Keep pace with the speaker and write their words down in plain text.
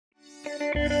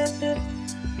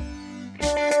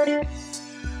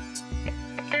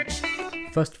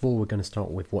First of all, we're going to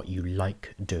start with what you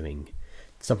like doing,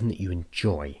 something that you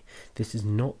enjoy. This is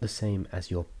not the same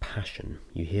as your passion.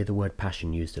 You hear the word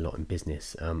passion used a lot in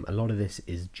business. A lot of this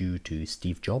is due to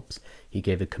Steve Jobs. He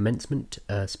gave a commencement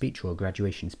speech or a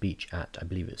graduation speech at, I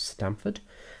believe it was Stanford,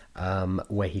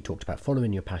 where he talked about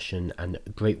following your passion, and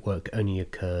great work only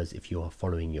occurs if you are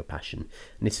following your passion.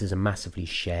 And this is a massively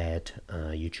shared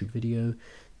YouTube video.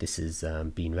 This has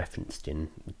been referenced in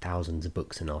thousands of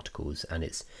books and articles, and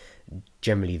it's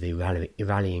generally the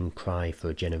rallying cry for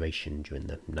a generation during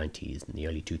the 90s and the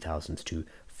early 2000s to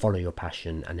follow your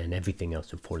passion, and then everything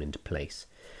else will fall into place.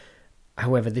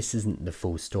 However, this isn't the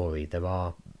full story. There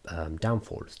are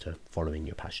downfalls to following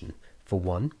your passion. For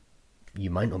one, you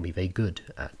might not be very good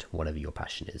at whatever your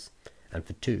passion is. And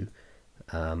for two,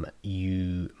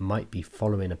 you might be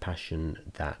following a passion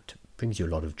that brings you a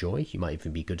lot of joy. You might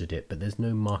even be good at it, but there's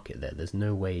no market there. There's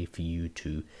no way for you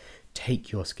to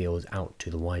take your skills out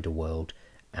to the wider world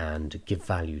and give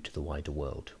value to the wider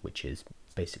world, which is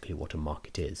basically what a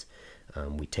market is.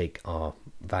 We take our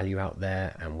value out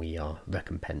there and we are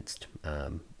recompensed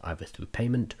either through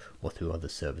payment or through other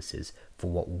services for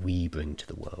what we bring to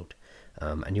the world.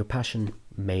 And your passion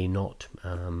may not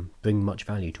bring much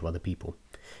value to other people.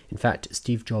 In fact,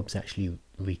 Steve Jobs actually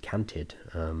recanted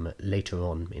later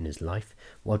on in his life.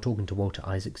 While talking to Walter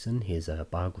Isaacson, his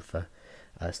biographer,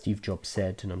 Steve Jobs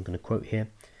said, and I'm going to quote here,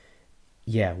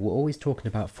 "Yeah, we're always talking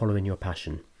about following your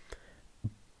passion,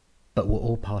 but we're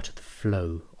all part of the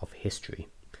flow of history.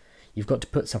 You've got to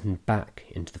put something back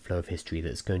into the flow of history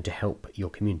that's going to help your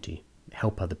community,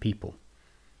 help other people.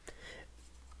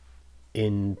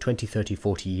 In 20, 30,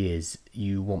 40 years,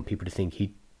 you want people to think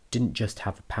he didn't just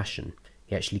have a passion,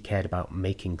 he actually cared about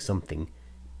making something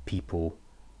people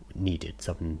needed,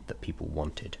 something that people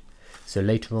wanted." So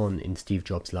later on in Steve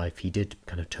Jobs' life, he did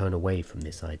kind of turn away from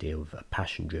this idea of a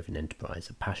passion-driven enterprise,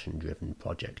 a passion-driven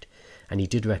project. And he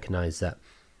did recognize that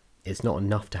it's not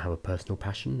enough to have a personal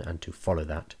passion and to follow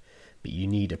that, but you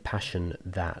need a passion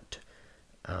that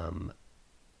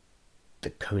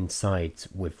that coincides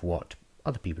with what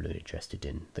other people are interested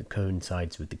in, that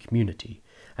coincides with the community.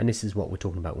 And this is what we're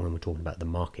talking about when we're talking about the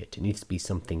market. It needs to be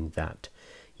something that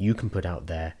you can put out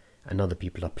there and other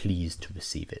people are pleased to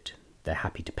receive it. They're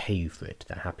happy to pay you for it.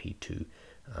 They're happy to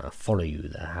follow you.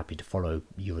 They're happy to follow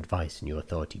your advice and your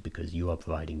authority because you are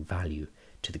providing value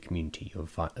to the community. You're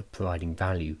providing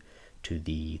value to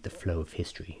the flow of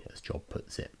history, as Job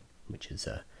puts it, which is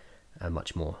a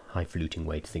much more highfalutin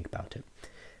way to think about it.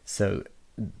 So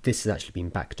this has actually been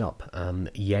backed up.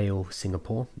 Yale,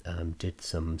 Singapore did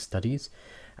some studies,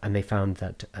 and they found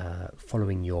that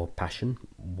following your passion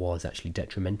was actually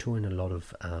detrimental in a lot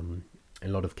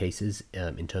of cases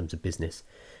in terms of business,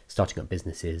 starting up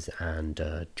businesses and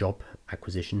job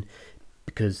acquisition,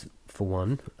 because for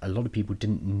one, a lot of people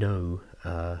didn't know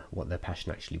what their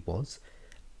passion actually was,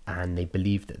 and they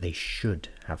believed that they should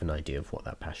have an idea of what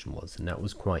that passion was, and that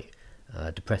was quite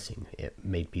depressing. It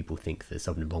made people think there's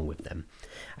something wrong with them.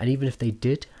 And even if they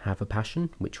did have a passion,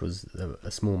 which was a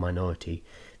small minority,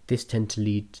 this tended to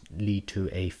lead to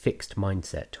a fixed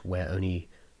mindset where only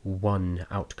one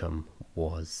outcome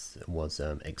was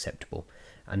acceptable,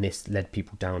 and this led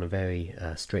people down a very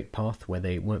straight path where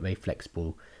they weren't very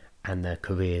flexible, and their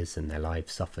careers and their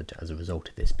lives suffered as a result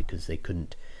of this because they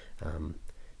couldn't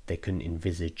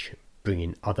envisage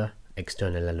bringing other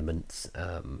external elements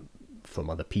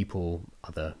from other people,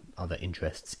 other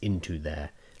interests into their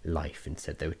life.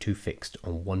 Instead, they were too fixed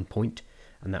on one point,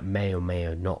 and that may or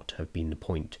may not have been the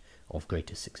point of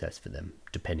greatest success for them,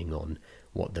 depending on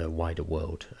what the wider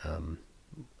world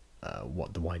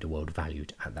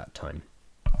valued at that time.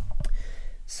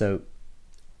 So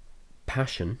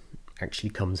passion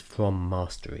actually comes from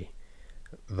mastery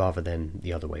rather than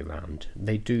the other way around.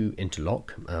 They do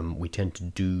interlock. We tend to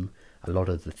do a lot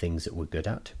of the things that we're good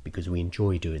at because we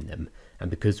enjoy doing them, and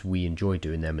because we enjoy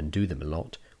doing them and do them a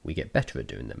lot, we get better at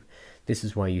doing them. This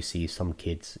is why you see some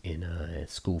kids in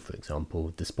school, for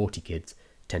example, the sporty kids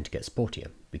tend to get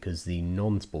sportier because the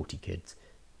non-sporty kids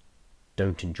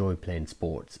don't enjoy playing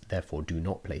sports, therefore do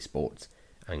not play sports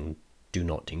and do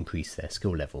not increase their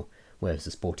skill level, whereas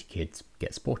the sporty kids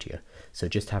get sportier. So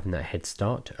just having that head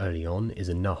start early on is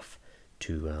enough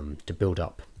to build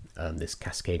up this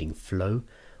cascading flow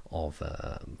of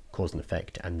cause and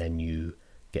effect, and then you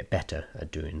get better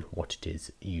at doing what it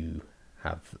is you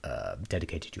have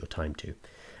dedicated your time to.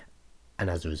 And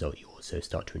as a result, you also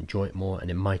start to enjoy it more, and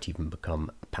it might even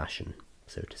become a passion,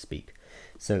 so to speak.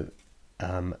 So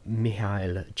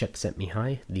Mihail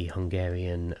Csikszentmihalyi, the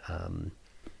Hungarian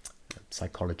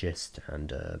psychologist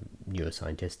and a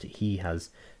neuroscientist. He has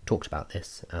talked about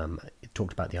this,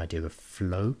 talked about the idea of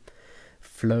flow.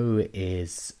 Flow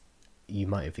is, you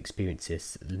might have experienced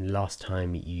this last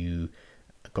time you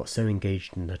got so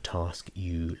engaged in a task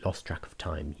you lost track of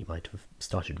time. You might have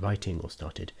started writing or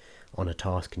started on a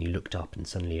task and you looked up and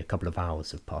suddenly a couple of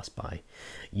hours have passed by.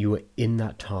 You were in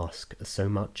that task so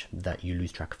much that you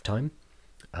lose track of time.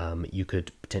 You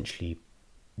could potentially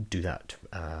do that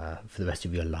for the rest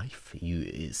of your life.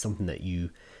 It's something that you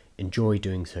enjoy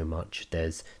doing so much.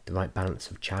 There's the right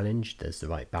balance of challenge, there's the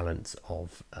right balance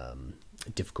of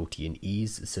difficulty and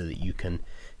ease, so that you can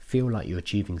feel like you're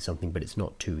achieving something, but it's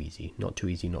not too easy. Not too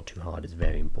easy, not too hard is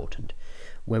very important.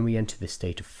 When we enter this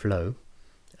state of flow,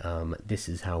 this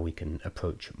is how we can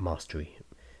approach mastery,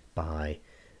 by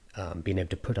being able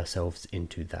to put ourselves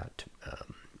into that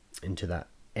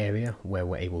area where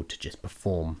we're able to just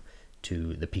perform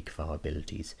to the peak of our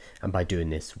abilities. And by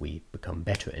doing this, we become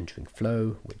better at entering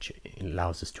flow, which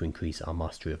allows us to increase our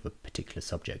mastery of a particular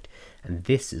subject. And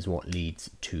this is what leads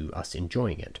to us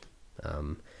enjoying it.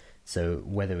 So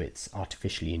whether it's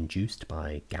artificially induced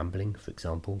by gambling, for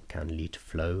example, can lead to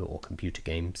flow, or computer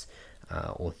games,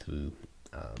 or through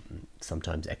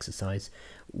sometimes exercise,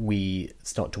 we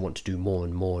start to want to do more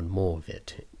and more and more of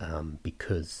it,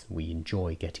 because we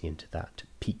enjoy getting into that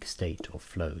peak state of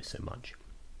flow so much.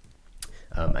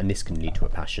 And this can lead to a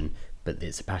passion, but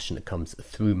it's a passion that comes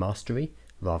through mastery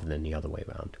rather than the other way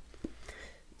around.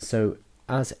 So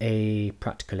as a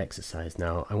practical exercise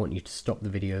now, I want you to stop the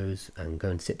videos and go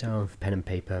and sit down with pen and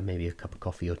paper, maybe a cup of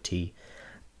coffee or tea,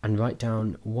 and write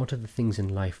down what are the things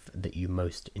in life that you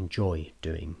most enjoy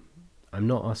doing. I'm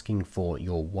not asking for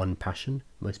your one passion.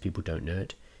 Most people don't know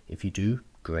it. If you do,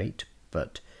 great,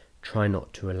 but try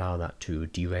not to allow that to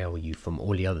derail you from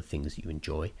all the other things you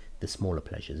enjoy, the smaller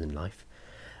pleasures in life.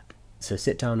 So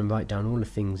sit down and write down all the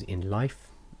things in life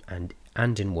and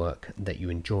in work that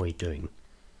you enjoy doing.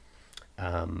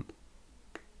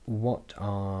 What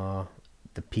are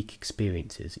the peak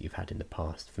experiences that you've had in the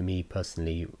past? For me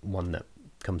personally, one that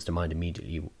comes to mind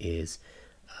immediately is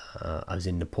I was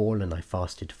in Nepal and I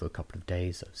fasted for a couple of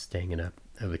days. I was staying in a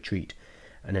retreat,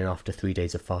 and then after 3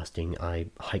 days of fasting I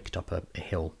hiked up a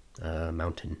hill, a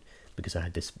mountain, because I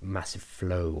had this massive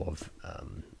flow of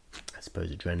I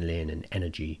suppose adrenaline and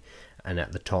energy, and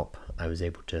at the top I was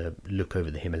able to look over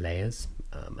the Himalayas,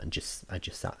 and I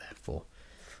just sat there for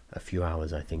a few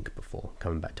hours, I think, before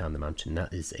coming back down the mountain.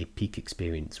 That is a peak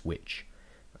experience which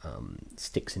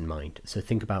sticks in mind. So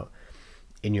think about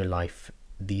in your life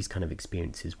these kind of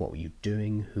experiences. What were you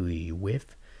doing? Who were you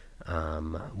with?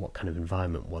 What kind of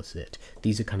environment was it?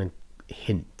 These are kind of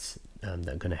hints that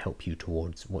are going to help you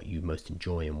towards what you most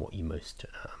enjoy and what you most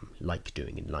like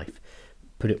doing in life.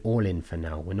 Put it all in for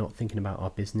now. We're not thinking about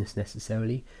our business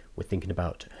necessarily. We're thinking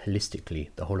about holistically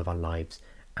the whole of our lives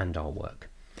and our work.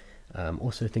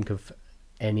 Also think of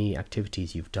any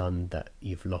activities you've done that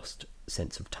you've lost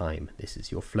sense of time. This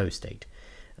is your flow state.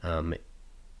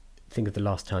 Think of the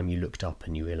last time you looked up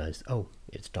and you realized, oh,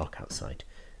 it's dark outside.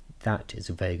 That is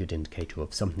a very good indicator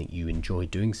of something you enjoy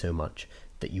doing so much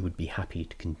that you would be happy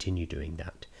to continue doing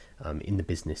that in the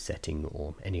business setting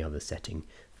or any other setting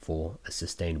for a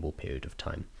sustainable period of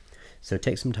time. So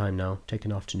take some time now, take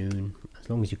an afternoon, as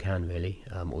long as you can really,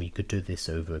 or you could do this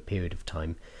over a period of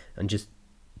time, and just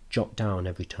jot down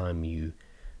every time you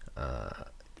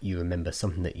remember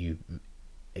something that you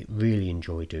really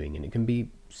enjoy doing. And it can be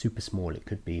super small. It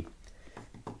could be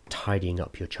tidying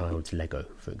up your child's Lego,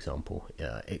 for example.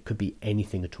 It could be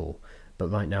anything at all,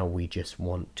 but right now we just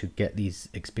want to get these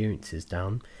experiences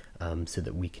down so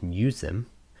that we can use them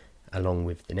along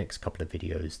with the next couple of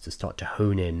videos to start to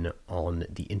hone in on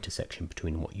the intersection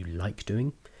between what you like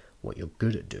doing, what you're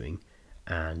good at doing,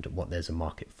 and what there's a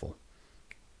market for.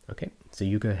 Okay, so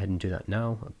you go ahead and do that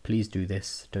now. Please do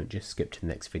this. Don't just skip to the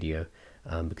next video,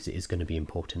 because it is going to be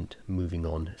important moving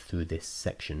on through this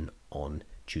section on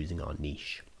choosing our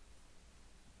niche.